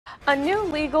A new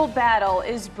legal battle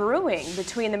is brewing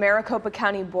between the Maricopa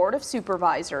County Board of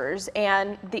Supervisors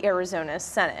and the Arizona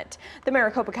Senate. The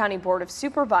Maricopa County Board of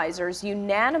Supervisors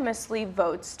unanimously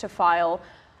votes to file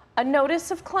a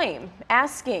notice of claim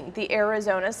asking the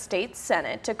Arizona State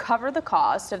Senate to cover the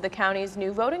cost of the county's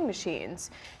new voting machines.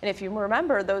 And if you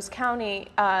remember, those county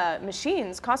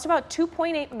machines cost about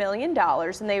 $2.8 million,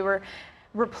 and they were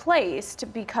replaced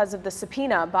because of the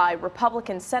subpoena by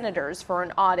Republican senators for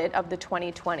an audit of the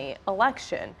 2020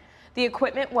 election. The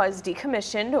equipment was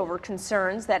decommissioned over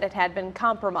concerns that it had been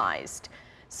compromised.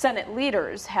 Senate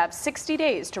leaders have 60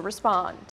 days to respond.